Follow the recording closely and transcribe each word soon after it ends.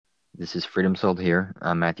This is Freedom Sold here.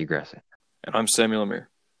 I'm Matthew Gressett. And I'm Samuel Amir.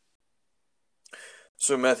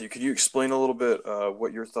 So, Matthew, could you explain a little bit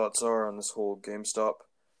what your thoughts are on this whole GameStop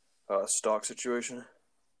stock situation?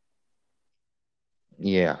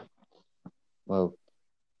 Yeah. Well,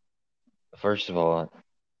 first of all,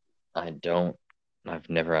 I've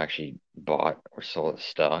never actually bought or sold a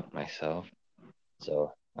stock myself.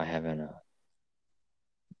 So I haven't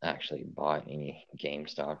actually bought any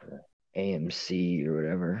GameStop or AMC or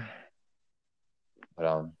whatever.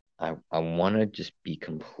 But I want to just be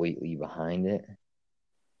completely behind it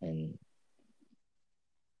and,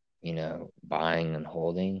 buying and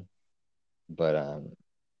holding. But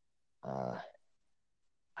uh,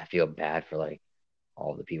 I feel bad for like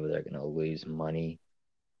all the people that are gonna lose money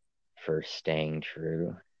for staying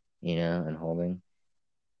true, and holding.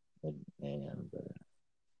 But,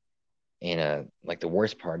 like the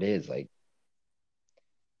worst part is like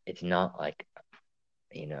it's not like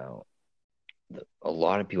you know a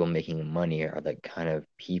lot of people making money are the kind of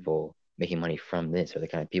people making money from this are the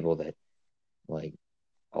kind of people that like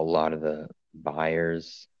a lot of the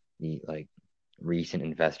buyers, the like recent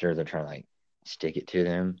investors are trying to like stick it to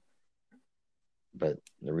them, but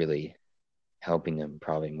they're really helping them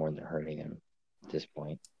probably more than hurting them at this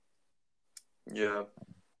point. Yeah,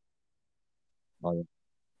 Um,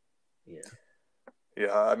 yeah.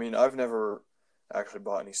 yeah. I mean, I've never actually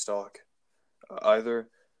bought any stock either,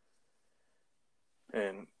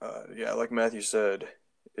 and yeah, like Matthew said,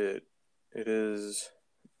 it it is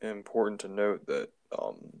important to note that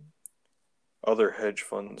other hedge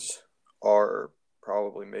funds are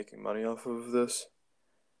probably making money off of this.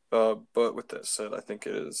 But with that said, I think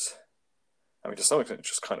it is. I mean, to some extent, it's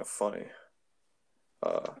just kind of funny.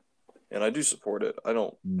 Uh, and I do support it. I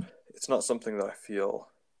don't. Mm. It's not something that I feel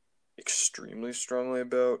extremely strongly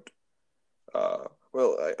about.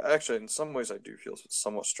 Well, I actually, in some ways, I do feel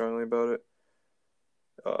somewhat strongly about it.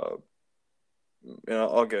 Uh, and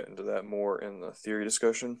I'll get into that more in the theory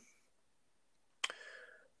discussion.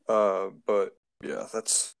 But yeah,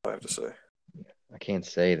 that's what I have to say. I can't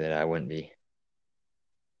say that I wouldn't be.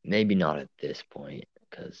 Maybe not at this point,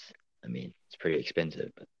 because I mean it's pretty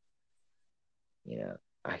expensive. But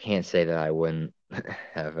I can't say that I wouldn't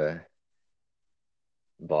have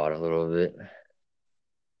bought a little bit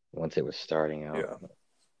once it was starting out. Yeah,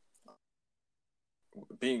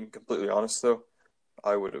 being completely honest though,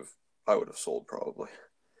 I would have, I would have sold probably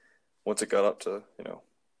once it got up to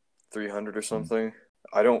 300 or Mm. something.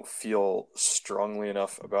 I don't feel strongly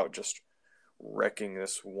enough about just wrecking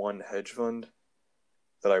this one hedge fund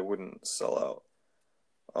that I wouldn't sell out.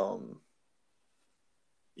 Um,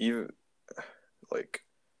 even like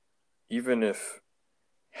even if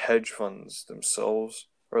hedge funds themselves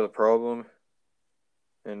are the problem,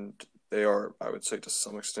 and they are, I would say to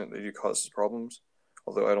some extent, they do cause problems,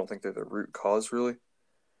 although I don't think they're the root cause really.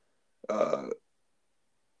 Uh,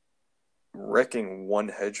 Wrecking one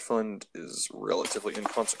hedge fund is relatively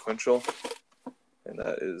inconsequential, and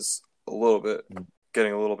that is a little bit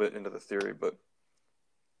getting a little bit into the theory, but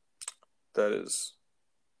that is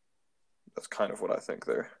that's kind of what I think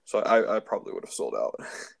there. So I probably would have sold out.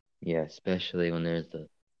 Yeah, especially when there's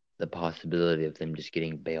the possibility of them just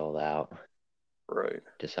getting bailed out Right.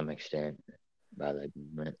 to some extent by the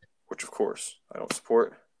government. Which of course I don't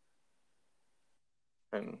support,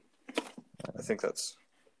 and I Uh, think that's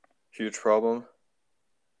a huge problem.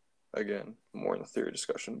 Again, more in the theory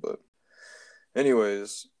discussion, but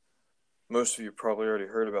anyways, most of you probably already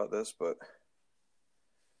heard about this, but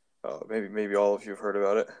maybe all of you have heard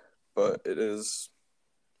about it. But it is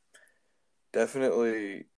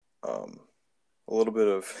definitely a little bit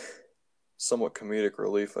of somewhat comedic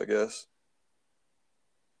relief, I guess,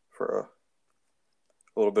 for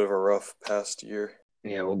a little bit of a rough past year.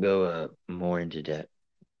 yeah, we'll go more into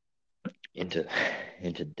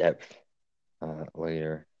into depth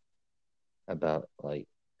later about like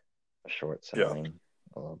short Yeah. selling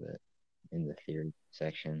a little bit in the theory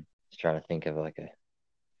section. Just trying to think of like a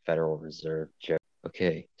Federal Reserve joke.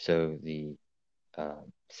 Okay, so the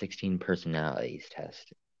 16 personalities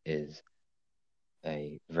test is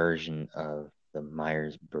a version of the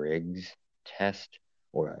Myers-Briggs test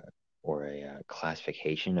or a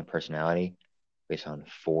classification of personality based on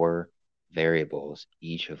four variables,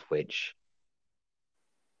 each of which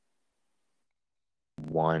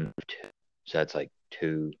one of two. So that's like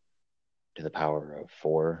 2 to the power of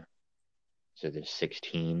 4. So there's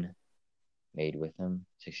 16 made with them,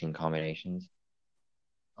 16 combinations.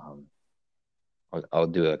 Um, I'll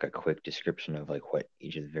do like a quick description of like what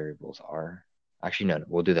each of the variables are. Actually, no,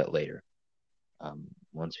 we'll do that later.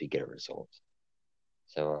 Once we get a result.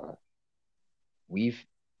 So we've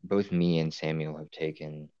both me and Samuel have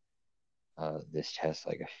taken this test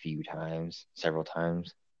like a few times, several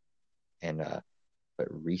times, and but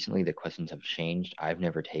recently the questions have changed. I've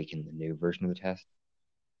never taken the new version of the test.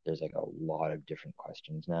 There's like a lot of different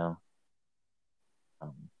questions now.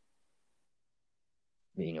 But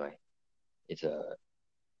anyway, it's a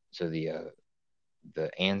so the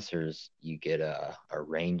answers you get a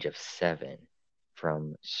range of seven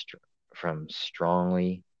from from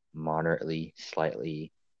strongly, moderately,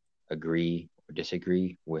 slightly, agree or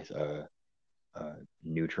disagree with a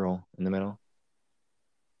neutral in the middle.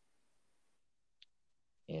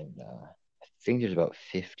 And I think there's about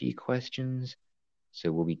 50 questions,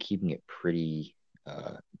 so we'll be keeping it pretty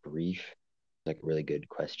brief, like a really good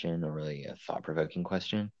question or really a thought-provoking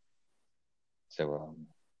question. So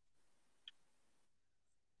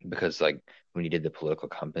because like when you did the political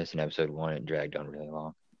compass in episode 1, it dragged on really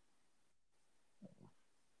long.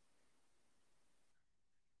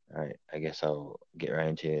 All right, I guess I'll get right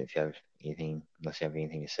into it if you have anything, unless you have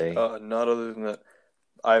anything to say. Not other than that,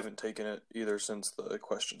 I haven't taken it either since the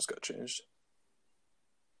questions got changed.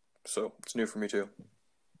 So it's new for me too.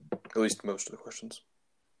 At least most of the questions.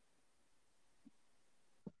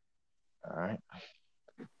 All right.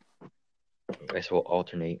 I guess we'll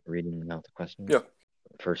alternate reading out the questions. Yeah.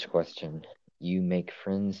 First question. You make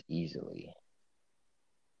friends easily.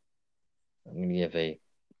 I'm going to give a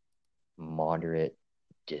moderate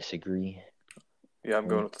disagree. Yeah, I'm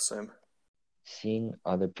going with the same. Seeing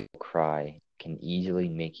other people cry can easily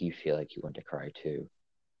make you feel like you want to cry too.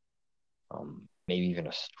 Maybe even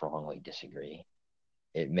a strongly disagree.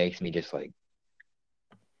 It makes me just like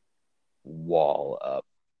wall up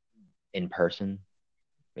in person.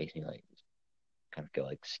 Makes me like kind of feel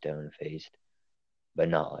like stone faced, but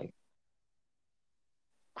not like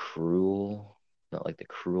cruel. Not like the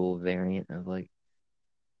cruel variant of like.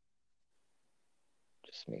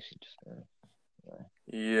 Just makes me just.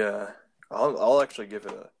 Yeah, I'll actually give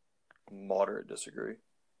it a moderate disagree.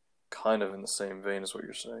 Kind of in the same vein as what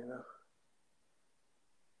you're saying, though.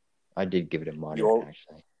 I did give it a moderate,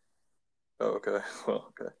 actually. Oh, okay.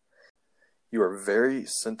 Well, okay. You are very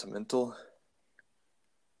sentimental.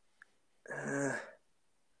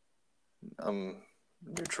 I'm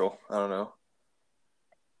neutral. I don't know.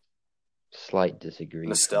 Slight disagree.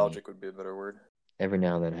 Nostalgic would be a better word. Every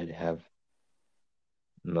now and then I'd have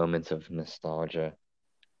moments of nostalgia.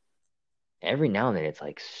 Every now and then it's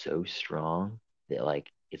like so strong that like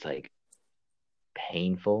it's like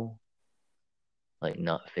painful, like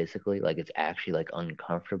not physically, like it's actually like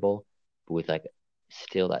uncomfortable, but with like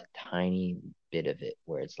still that tiny bit of it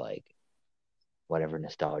where it's like whatever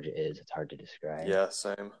nostalgia is, it's hard to describe. Yeah,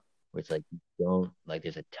 same. Where it's like you don't like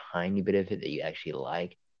there's a tiny bit of it that you actually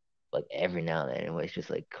like every now and then, it's just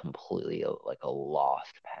like completely like a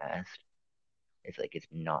lost past. It's like it's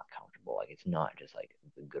not comfortable. Like it's not just like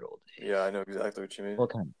the good old days. Yeah, I know exactly what you mean.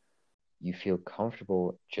 What kind? You feel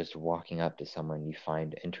comfortable just walking up to someone you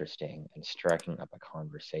find interesting and striking up a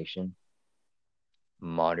conversation.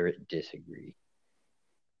 Moderate disagree.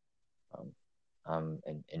 I'm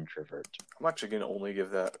an introvert. I'm actually going to only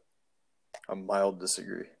give that a mild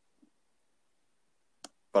disagree.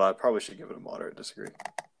 But I probably should give it a moderate disagree.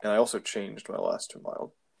 And I also changed my last to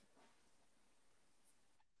mild.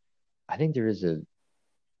 I think this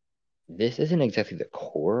isn't exactly the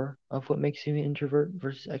core of what makes you an introvert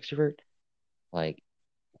versus extrovert. Like,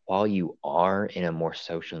 while you are in a more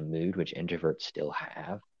social mood, which introverts still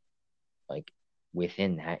have, like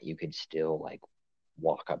within that, you could still like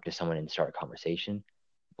walk up to someone and start a conversation.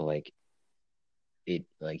 But like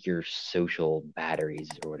your social batteries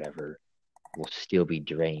or whatever will still be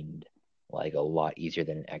drained like a lot easier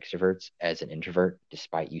than an extrovert's as an introvert,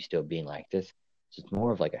 despite you still being like this. So it's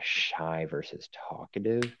more of like a shy versus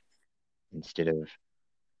talkative instead of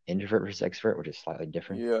introvert versus extrovert, which is slightly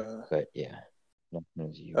different. Yeah. But yeah.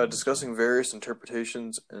 Discussing various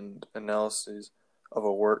interpretations and analyses of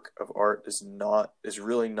a work of art is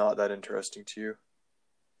really not that interesting to you.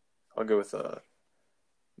 I'll go with a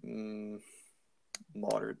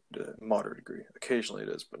moderate degree. Occasionally it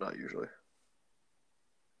is, but not usually.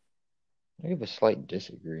 I give a slight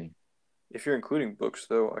disagree. If you're including books,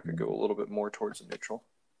 though, I could go a little bit more towards the neutral.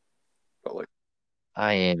 But like,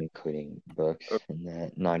 I am including books in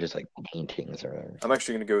that, not just like paintings or whatever. I'm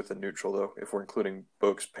actually going to go with the neutral, though, if we're including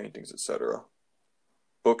books, paintings, etc.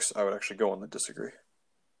 Books, I would actually go on the disagree.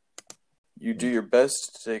 You do your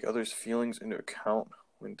best to take others' feelings into account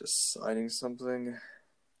when deciding something.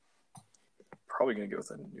 Probably going to go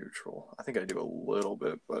with a neutral. I think I do a little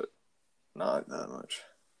bit, but not that much.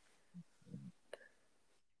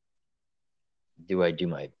 Do I do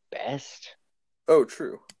my best? Oh,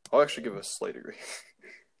 true. I'll actually give a slight degree.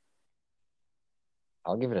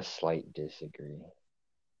 I'll give it a slight disagree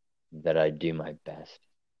that I do my best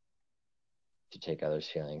to take others'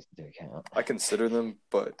 feelings into account. I consider them,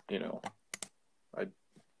 but I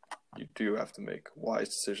you do have to make wise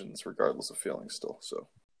decisions regardless of feelings still. So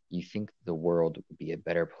You think the world would be a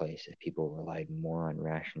better place if people relied more on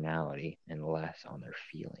rationality and less on their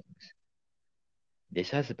feelings. This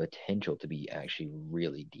has the potential to be actually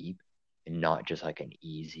really deep and not just like an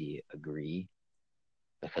easy agree.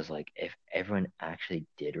 Because like if everyone actually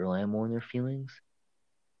did rely more on their feelings,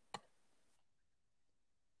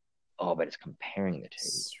 oh, but it's comparing the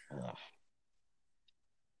two.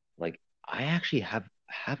 Like I actually have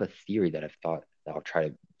a theory that I've thought that I'll try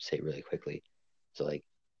to say really quickly. So like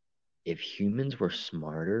if humans were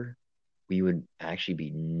smarter, we would actually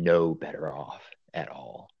be no better off at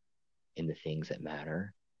all in the things that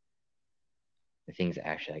matter, the things that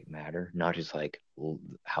actually like matter, not just like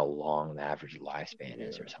how long the average lifespan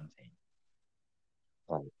is or something.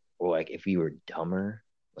 Or like if we were dumber,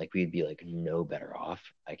 like we'd be like no better off.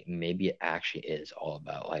 Like maybe it actually is all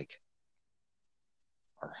about like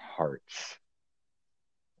our hearts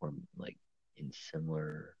or like in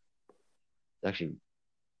similar. It's actually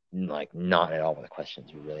like not at all what the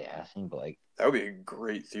questions we're really asking, but like that would be a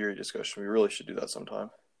great theory discussion. We really should do that sometime.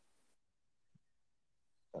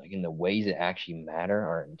 in the ways that actually matter,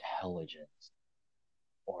 our intelligence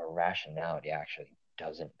or rationality actually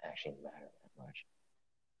doesn't actually matter that much.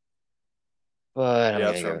 But I'm Yeah,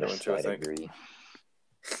 gonna that's where give I'm it a going to, I slight think. agree.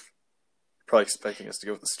 Probably expecting us to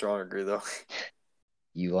go with a strong agree, though.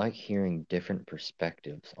 You like hearing different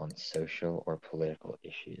perspectives on social or political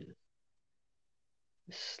issues.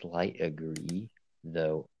 Slight agree,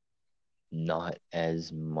 though not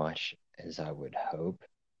as much as I would hope.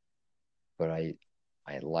 But I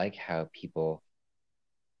like how people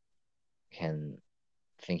can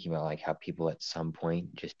thinking about like how people at some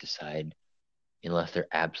point just decide, unless they're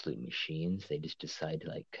absolute machines, they just decide to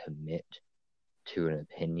like commit to an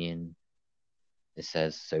opinion that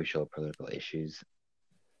says social or political issues.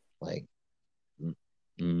 Like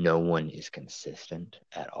no one is consistent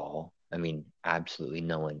at all. I mean, absolutely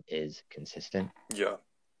no one is consistent. Yeah.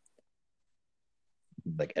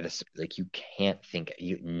 Like like you can't think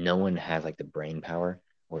no one has like the brain power,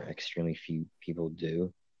 or extremely few people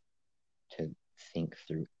do, to think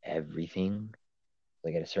through everything.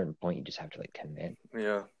 Like at a certain point you just have to like commit.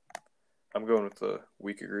 Yeah. I'm going with the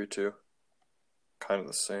weak agree too. Kind of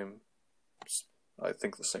the same. I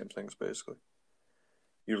think the same things basically.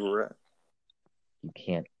 You were right. You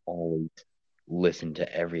can't always listen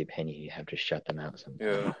to every opinion. You have to shut them out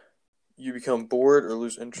sometimes. Yeah. You become bored or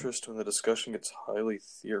lose interest when the discussion gets highly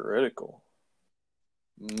theoretical.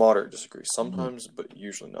 Moderate disagree. Sometimes, but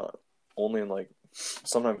usually not. Only in like,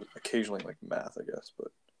 sometimes, occasionally like math, I guess, but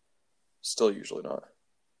still usually not.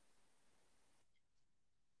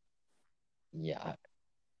 Yeah,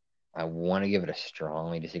 I want to give it a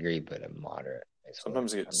strongly disagree, but a moderate is what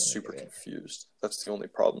Sometimes I get I'm gonna super give it. confused. That's the only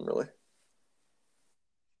problem, really.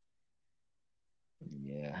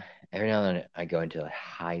 Yeah, every now and then I go into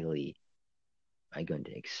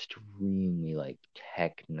extremely like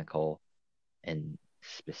technical and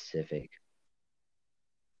specific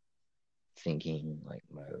thinking like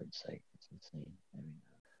modes. Like it's insane. I mean,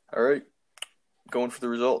 All right, going for the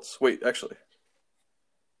results. Wait, actually,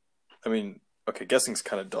 I mean, okay, guessing's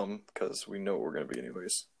kind of dumb because we know what we're going to be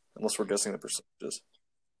anyways, unless we're guessing the percentages.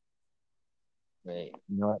 wait,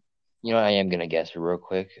 you know what I am gonna guess real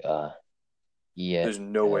quick. Yeah, There's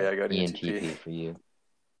no way I got ENTP. ENTP for you.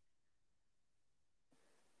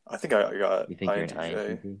 I think I got You think you're an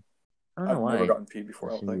INTJ. INTP? I don't know I've never why. gotten P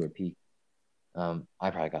before, I I don't assume you think. were P. I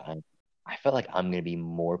probably got INTP. I feel like I'm gonna be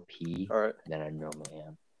more P All right. than I normally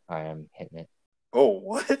am. All right, I'm hitting it. Oh,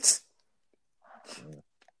 what?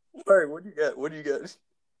 All right, what do you get? What do you get?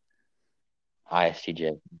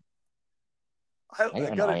 ISTJ. I I got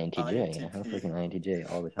an got an INTJ. Yeah, I'm a INTP. freaking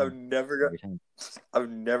INTJ all the I've time. never got Every time. I've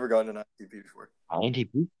never gotten an INTP before.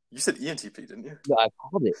 INTP? You said ENTP, didn't you? Yeah, I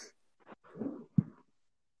called it.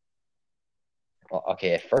 Well,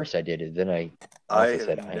 okay, at first I did it. Then I I also have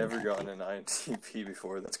said never INTP. gotten an INTP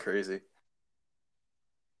before. That's crazy.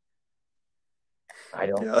 I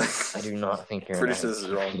don't. Yeah. I do not think you're an Pretty sure this is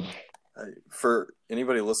wrong. INTP. For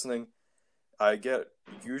anybody listening, I get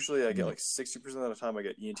Hmm. like 60% of the time I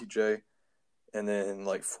get ENTJ, and then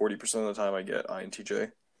like 40% of the time I get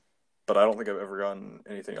INTJ. But I don't think I've ever gotten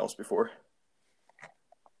anything else before.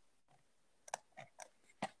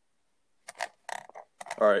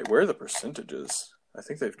 All right, where are the percentages? I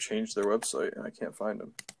think they've changed their website and I can't find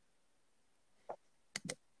them.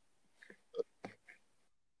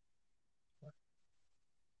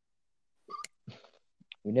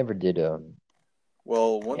 We never did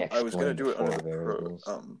Well, I was gonna Explain the do it under four the variables.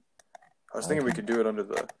 I was I thinking we can. could do it under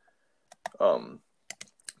the um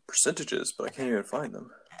percentages, but I can't even find them.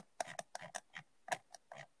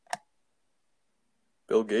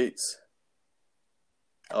 Bill Gates,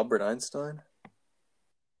 Albert Einstein,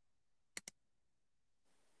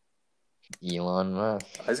 Elon Musk.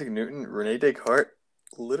 Isaac Newton, Rene Descartes,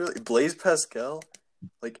 literally Blaise Pascal,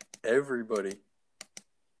 like everybody.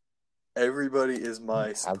 Everybody is my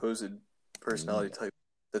How supposed personality type.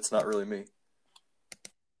 That's not really me.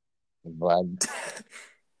 Vlad?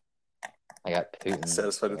 I got Putin.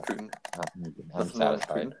 Satisfied with Putin. I'm Nothing wrong with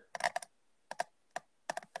satisfied. Putin.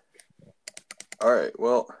 All right.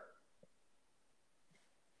 Well.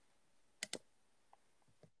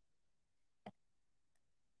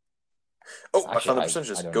 Oh, I found the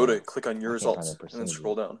percentages. I don't Go know. to click on your I can't find the results and then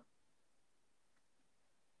scroll down.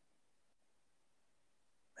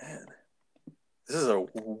 Man, this is a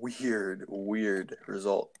weird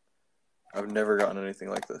result. I've never gotten anything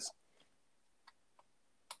like this.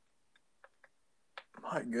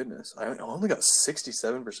 My goodness, I only got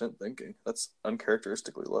 67% thinking. That's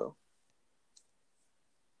uncharacteristically low.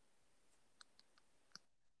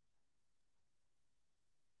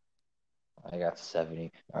 I got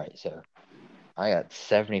 70. All right, so I got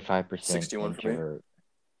 75% 61 for me. introvert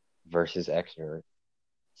versus extrovert.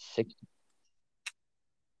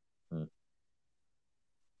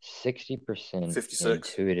 60% 56.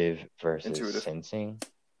 intuitive versus sensing.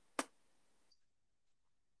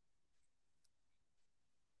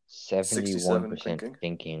 71%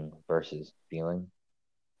 thinking versus feeling.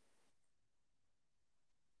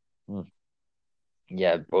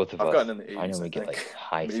 Yeah, both of I've us. gotten in the 80s, I know we get like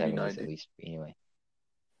high maybe 70s 90. at least. Anyway.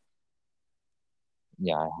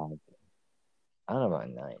 Yeah, I have. I don't know about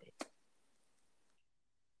 90.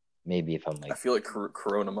 Maybe if I'm like. I feel like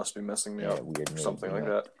Corona must be messing me up Weird or something anyway.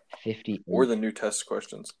 like that. 50 or the new test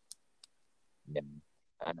questions. Yeah,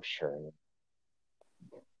 I'm sure.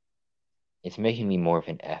 It's making me more of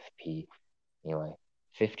an FP. Anyway,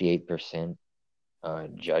 58%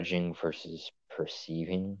 judging versus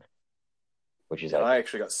perceiving, which is and like I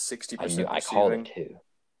actually got 60%. I called it too.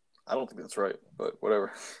 I don't think that's right, but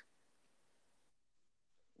whatever.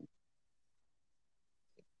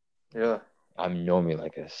 Yeah. I'm normally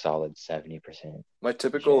like a solid 70%. My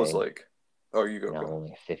typical J, is like, oh, you go. And I'm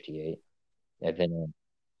only 58. And then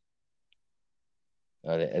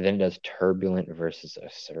it does turbulent versus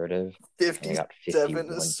assertive. 57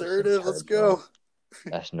 assertive. Let's go.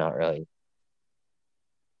 That's not really.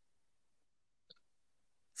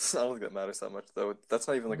 I don't think that matters that much, though. That's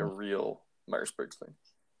not even like a real Myers-Briggs thing.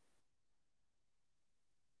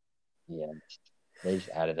 Yeah, they just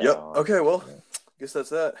added that Yep. on. Okay, well, I guess that's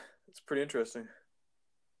that. It's pretty interesting.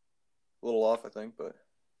 A little off, I think, but.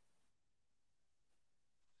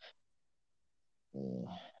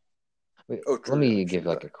 Wait, let me give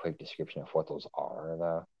like a quick description of what those are,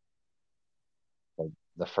 though. Like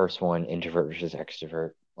the first one, introvert versus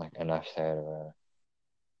extrovert, like enough said.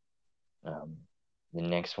 The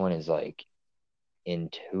next one is like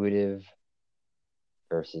intuitive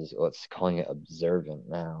versus, well, it's calling it observant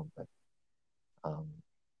now, but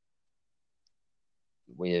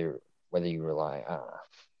whether you rely, I don't know,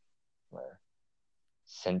 where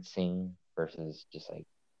sensing versus just like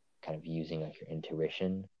kind of using like your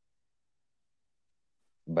intuition.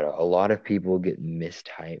 But a lot of people get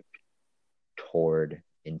mistyped toward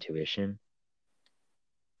intuition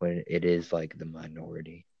when it is like the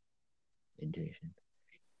minority intuition.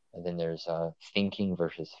 And then there's thinking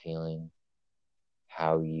versus feeling,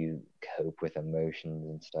 how you cope with emotions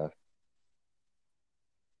and stuff.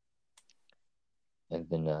 And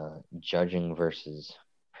then judging versus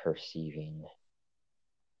perceiving,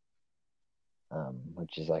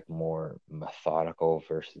 which is like more methodical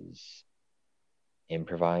versus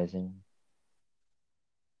improvising.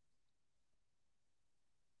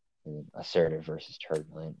 And assertive versus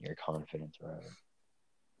turbulent, your confidence, right?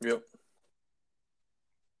 Yep.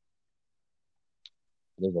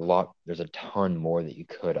 There's a ton more that you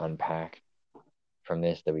could unpack from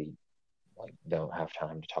this that we like don't have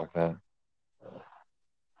time to talk about.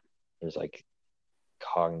 There's like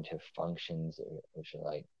cognitive functions, which are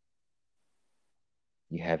like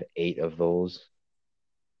you have 8 of those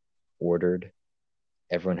ordered.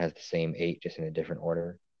 Everyone has the same 8, just in a different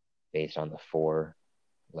order, based on the 4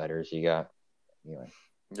 letters you got. Anyway.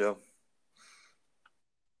 Yeah.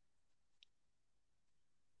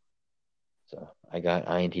 So I got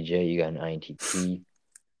INTJ, you got an INTP,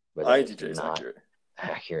 but INTJ is not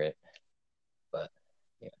accurate. But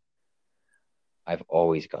yeah, I've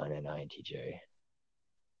always gotten an INTJ.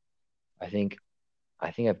 I think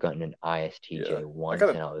I think I've gotten an Yeah, ISTJ I got once, a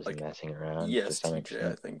and I was like messing around to some ESTJ, I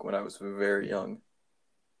extent. think, when I was very Yeah. young.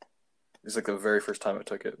 It was like the very first time I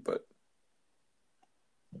took it, but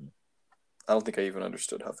I don't think I even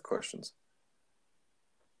understood half the questions.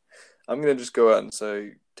 I'm gonna just go out and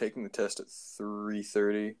say taking the test at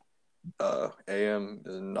 3:30 a.m.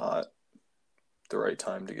 is not the right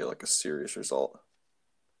time to get like a serious result.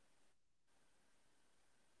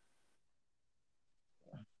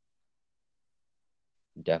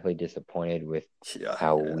 Definitely disappointed with Yeah,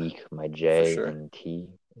 how yeah, weak my for J sure. and T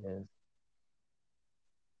is.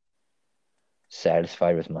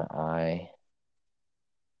 Satisfied with my I.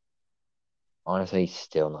 Honestly,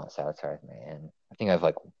 still not satisfied with my N. I think I've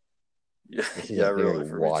like Yeah, this is a yeah, very really,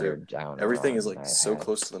 for me too. watered down Everything is run like I've so had.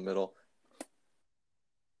 close to the middle.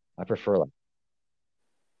 I prefer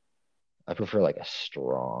like a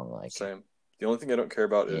strong like Same. The only thing I don't care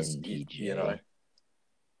about is E and I. NTJ.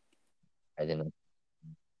 I didn't.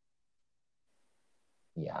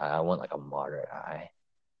 Yeah, I want like a moderate I.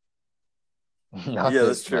 Not Yeah, the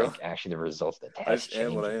that's true. like actually the results of the I test just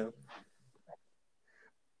am what I changing. am.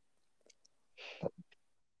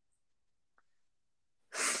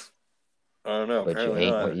 I don't know. But you Apparently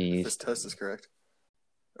ain't what not, you if this used to test is be. correct.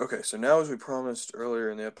 Okay, so now, as we promised earlier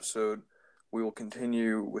in the episode, we will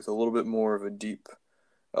continue with a little bit more of a deep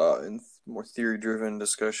and more theory driven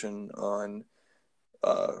discussion on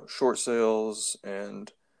short sales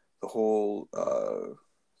and the whole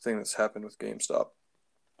thing that's happened with GameStop.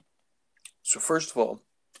 So, first of all,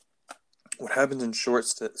 what happens in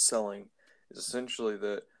selling is essentially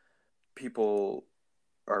that people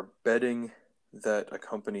are betting that a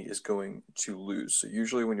company is going to lose. So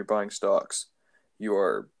usually when you're buying stocks, you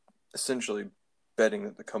are essentially betting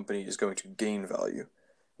that the company is going to gain value.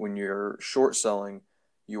 When you're short selling,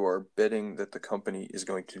 you are betting that the company is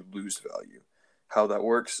going to lose value. How that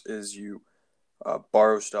works is you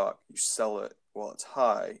borrow stock, you sell it while it's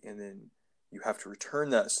high, and then you have to return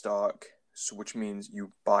that stock, so which means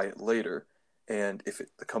you buy it later. And if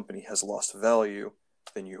the company has lost value,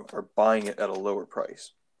 then you are buying it at a lower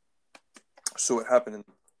price. So what happened in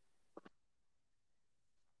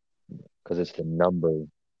Because it's the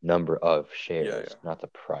number of yeah, shares, yeah. not the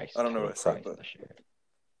price, I don't know what total I said, price of but the share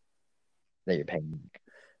that you're paying.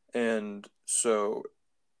 and so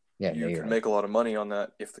Yeah, no, you you're can right. make a lot of money on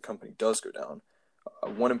that if the company does go down.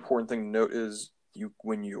 One important thing to note is you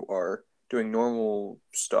when you are doing normal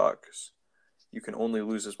stocks, you can only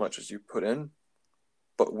lose as much as you put in,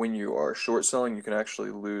 but when you are short selling, you can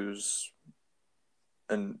actually lose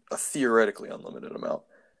a theoretically unlimited amount.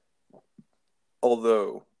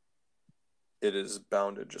 Although it is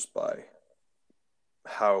bounded just by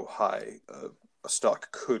how high a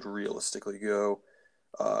stock could realistically go,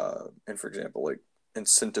 and for example, like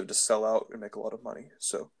incentive to sell out and make a lot of money.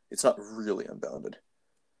 So it's not really unbounded.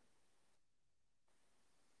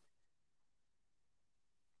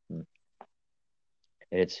 Hmm.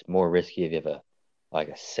 And it's more risky if you have a like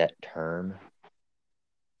a set term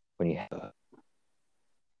when you have a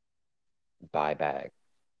buyback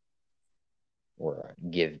or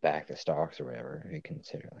give back the stocks or whatever you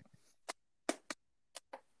consider like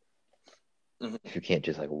Mm-hmm. if you can't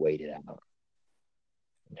just like wait it out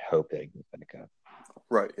and hope that it goes back up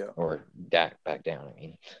Right? Yeah. or back down. I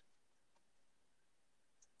mean,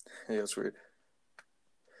 Yeah, it's weird.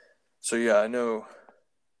 So yeah, I know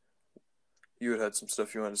you had some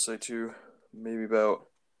stuff you wanted to say too, maybe about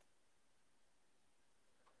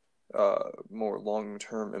more long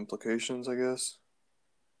term implications, I guess.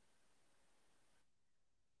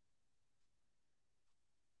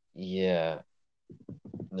 yeah,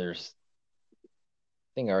 there's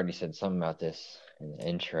I think I already said something about this in the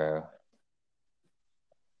intro.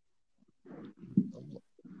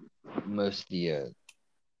 Most of the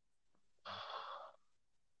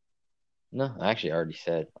no, I actually already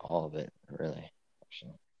said all of it, really.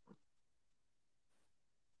 Actually,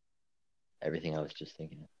 everything I was just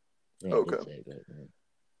thinking. I think I did Okay. say, but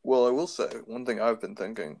Well, I will say one thing I've been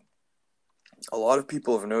thinking. A lot of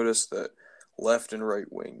people have noticed that left and right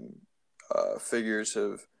wing figures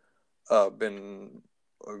have been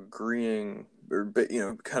agreeing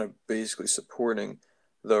or kind of basically supporting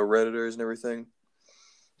the redditors and everything.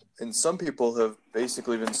 And some people have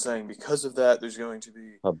basically been saying because of that, there's going to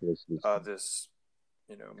be publicity. this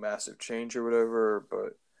massive change or whatever.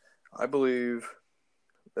 But I believe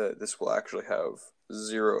that this will actually have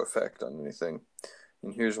zero effect on anything.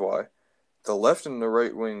 And here's why: the left and the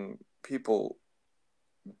right wing people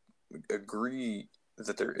agree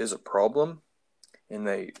that there is a problem, and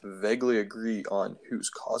they vaguely agree on who's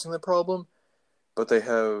causing the problem, but they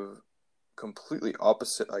have completely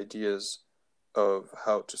opposite ideas of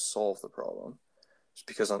how to solve the problem.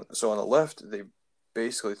 because on the left they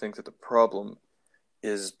basically think that the problem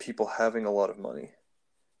is people having a lot of money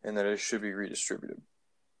and that it should be redistributed.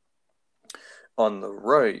 On the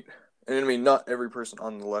right, and I mean not every person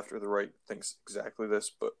on the left or the right thinks exactly this,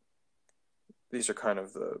 but these are kind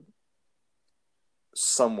of the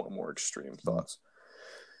somewhat more extreme thoughts.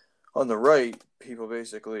 On the right, people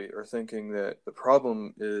basically are thinking that the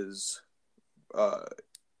problem is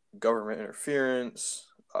government interference,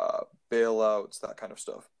 bailouts, that kind of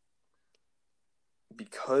stuff.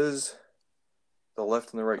 Because the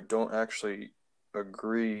left and the right don't actually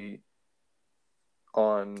agree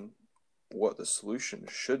on what the solution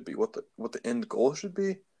should be, what the end goal should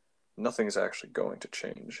be, nothing is actually going to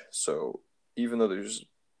change. So even though there's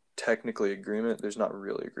technically agreement, there's not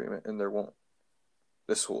really agreement, and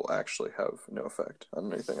this will actually have no effect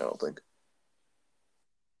on anything, I don't think.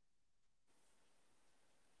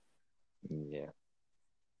 Yeah.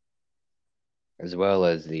 As well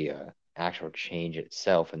as the actual change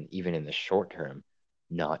itself, and even in the short term,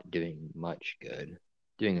 not doing much good,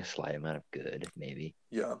 doing a slight amount of good, maybe.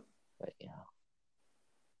 Yeah. But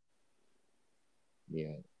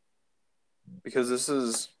yeah. Because this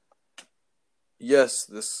is, yes,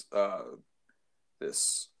 this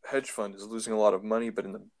hedge fund is losing a lot of money, but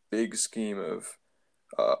in the big scheme of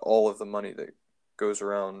all of the money that goes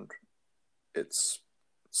around, it's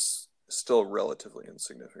still relatively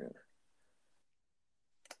insignificant,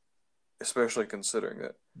 especially considering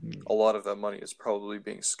that a lot of that money is probably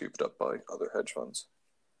being scooped up by other hedge funds.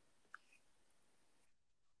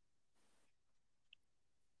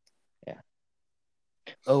 Yeah.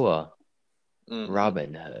 Oh, Mm-hmm.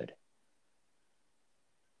 Robinhood.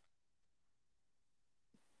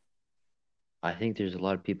 I think there's a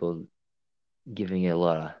lot of people giving it a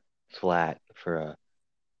lot of flack for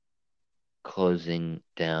closing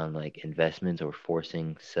down like investments or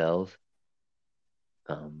forcing sells.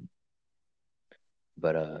 Um,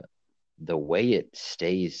 but the way it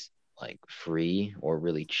stays like free or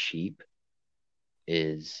really cheap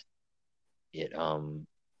is it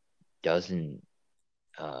doesn't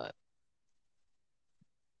uh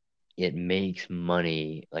it makes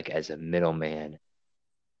money like as a middleman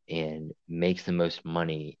and makes the most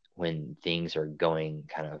money when things are going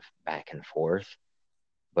kind of back and forth.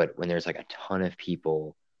 But when there's like a ton of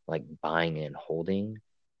people like buying and holding,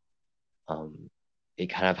 um, it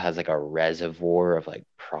kind of has like a reservoir of like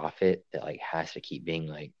profit that like has to keep being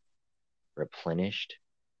like replenished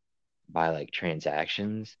by like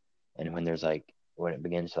transactions. And when it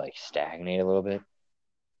begins to like stagnate a little bit,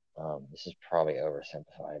 this is probably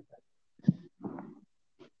oversimplified, but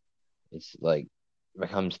it's like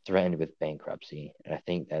becomes threatened with bankruptcy. And I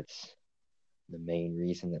think that's the main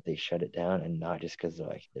reason that they shut it down, and not just because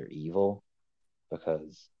like they're evil,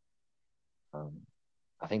 because um,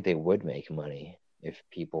 I think they would make money if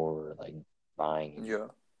people were like buying and Yeah.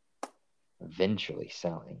 eventually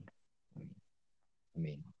selling. I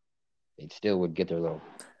mean, they still would get their little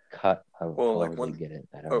cut of Well, like however they one. get it.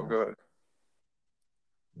 I don't Oh, know. go ahead.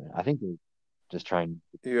 I think they're just Yeah. trying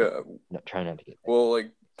not to get Well,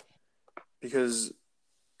 like because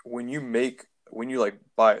when you like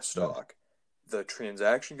buy a right. stock, the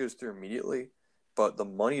transaction goes through immediately, but the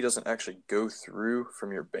money doesn't actually go through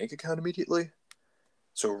from your bank account immediately.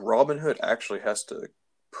 So Robinhood actually has to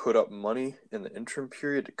put up money in the interim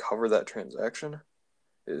period to cover that transaction,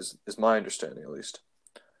 is my understanding at least.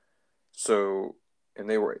 So, and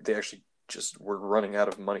they actually just were running out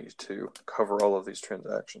of money to cover all of these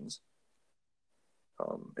transactions.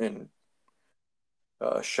 And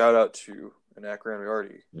shout out to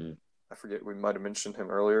Anacron. I forget, we might have mentioned him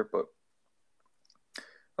earlier, but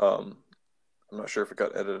um, I'm not sure if it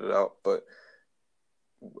got edited out, but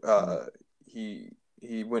uh, he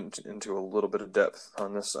went into a little bit of depth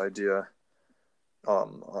on this idea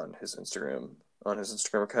on his Instagram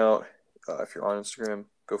account. If you're on Instagram,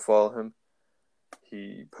 go follow him.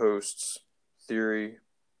 He posts theory,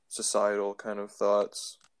 societal kind of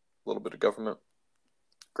thoughts, a little bit of government.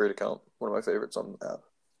 Great account, one of my favorites on the app.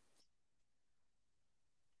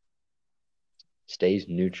 Stays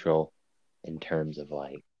neutral in terms of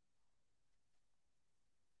like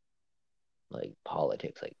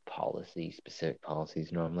politics, like specific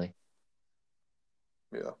policies normally.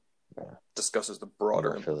 Yeah, Yeah, discusses the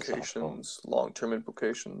broader more philosophical. implications, long-term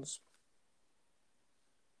implications.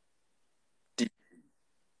 Deep.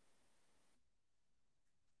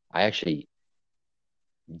 I actually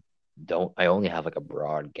don't. I only have like a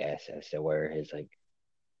broad guess as to where his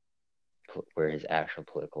actual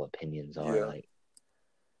political opinions are. Yeah, Like,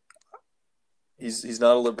 he's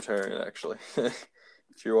not a libertarian actually.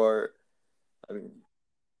 If you are, I mean,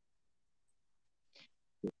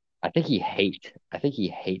 I think he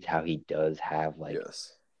hates how he does have like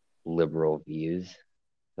Yes. liberal views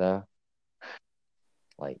though.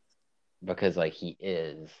 Like because like he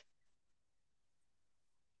is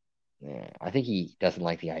yeah, I think he doesn't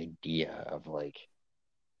like the idea of like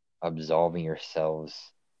absolving yourselves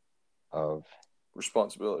of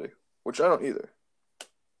Responsibility, which I don't either.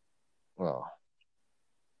 well,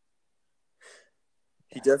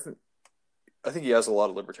 He definitely, I think he has a lot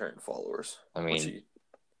of libertarian followers, I which mean,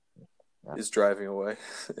 he is driving away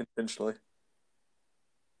intentionally.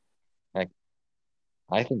 I,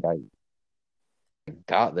 I think I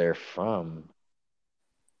got there from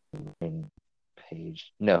in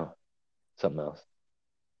page no, something else.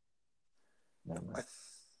 Never I mind.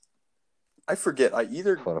 I forget. I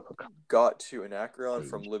either Political got to Anacron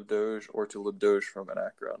from page. LibDoge or to LibDoge from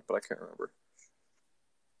Anacron, but I can't remember.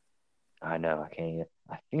 I know, I can't even,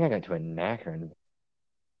 I think I got to a Anachron.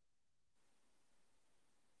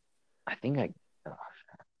 I think I oh,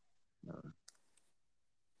 no,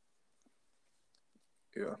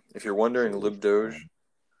 Yeah. If you're wondering, so LibDoge,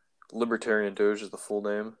 Libertarian Doge is the full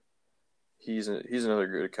name. He's another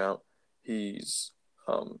good account. He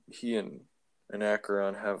and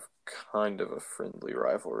Anacron have kind of a friendly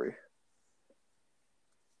rivalry.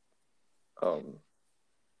 Um,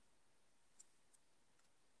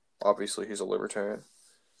 Obviously he's a libertarian,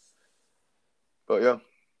 but yeah,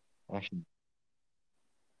 actually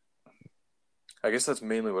I guess that's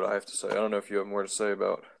mainly what I have to say. I don't know if you have more to say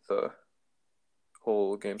about the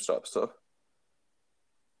whole GameStop stuff.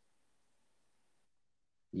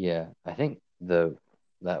 yeah, I think the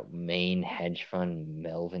that main hedge fund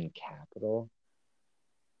Melvin Capital,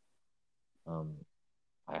 um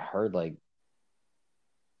I heard like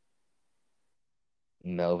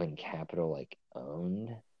Melvin Capital like owned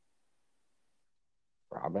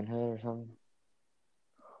Robinhood or something.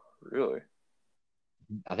 Really,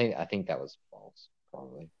 I think that was false,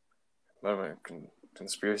 probably. I mean,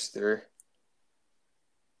 conspiracy theory.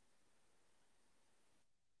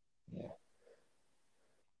 Yeah,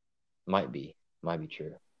 might be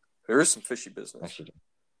true. There is some fishy business, Actually,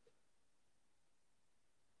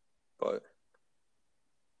 but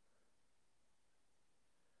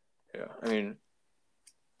yeah, I mean,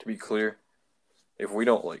 to be clear, if we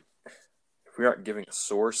don't like, if we aren't giving a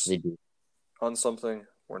source they do. on something,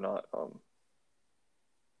 we're not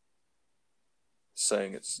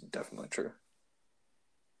saying it's definitely true.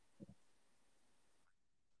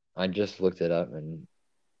 I just looked it up, and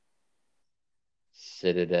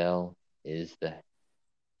Citadel is the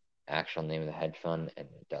actual name of the hedge fund, and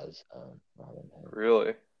it does own Robinhood.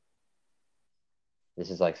 Really, This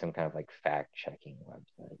is like some kind of like fact checking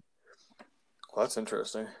website. well, that's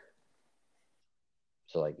interesting.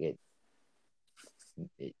 So like it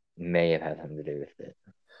may have had something to do with it.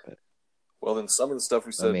 But Well, then some of the stuff we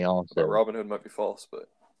I said mean about also Robinhood might be false, but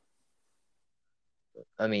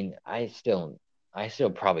I mean I still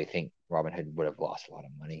probably think Robinhood would have lost a lot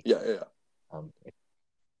of money. yeah, yeah, yeah. It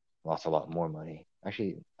lost a lot more money.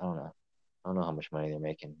 Actually, I don't know. I don't know how much money they're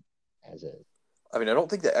making as is. I mean, I don't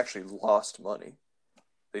think they actually lost money.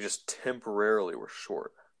 They just temporarily were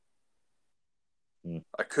short. Hmm.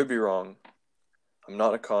 I could be wrong. I'm not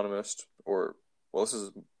an economist, or well, this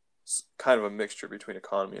is kind of a mixture between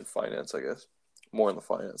economy and finance, I guess. More on the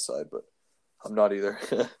finance side, but I'm not either.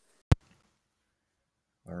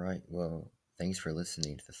 All right. Well, thanks for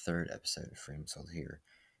listening to the third episode of Frame Sold Here.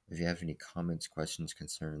 If you have any comments, questions,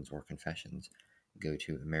 concerns, or confessions, go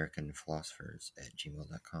to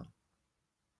AmericanPhilosophers@gmail.com.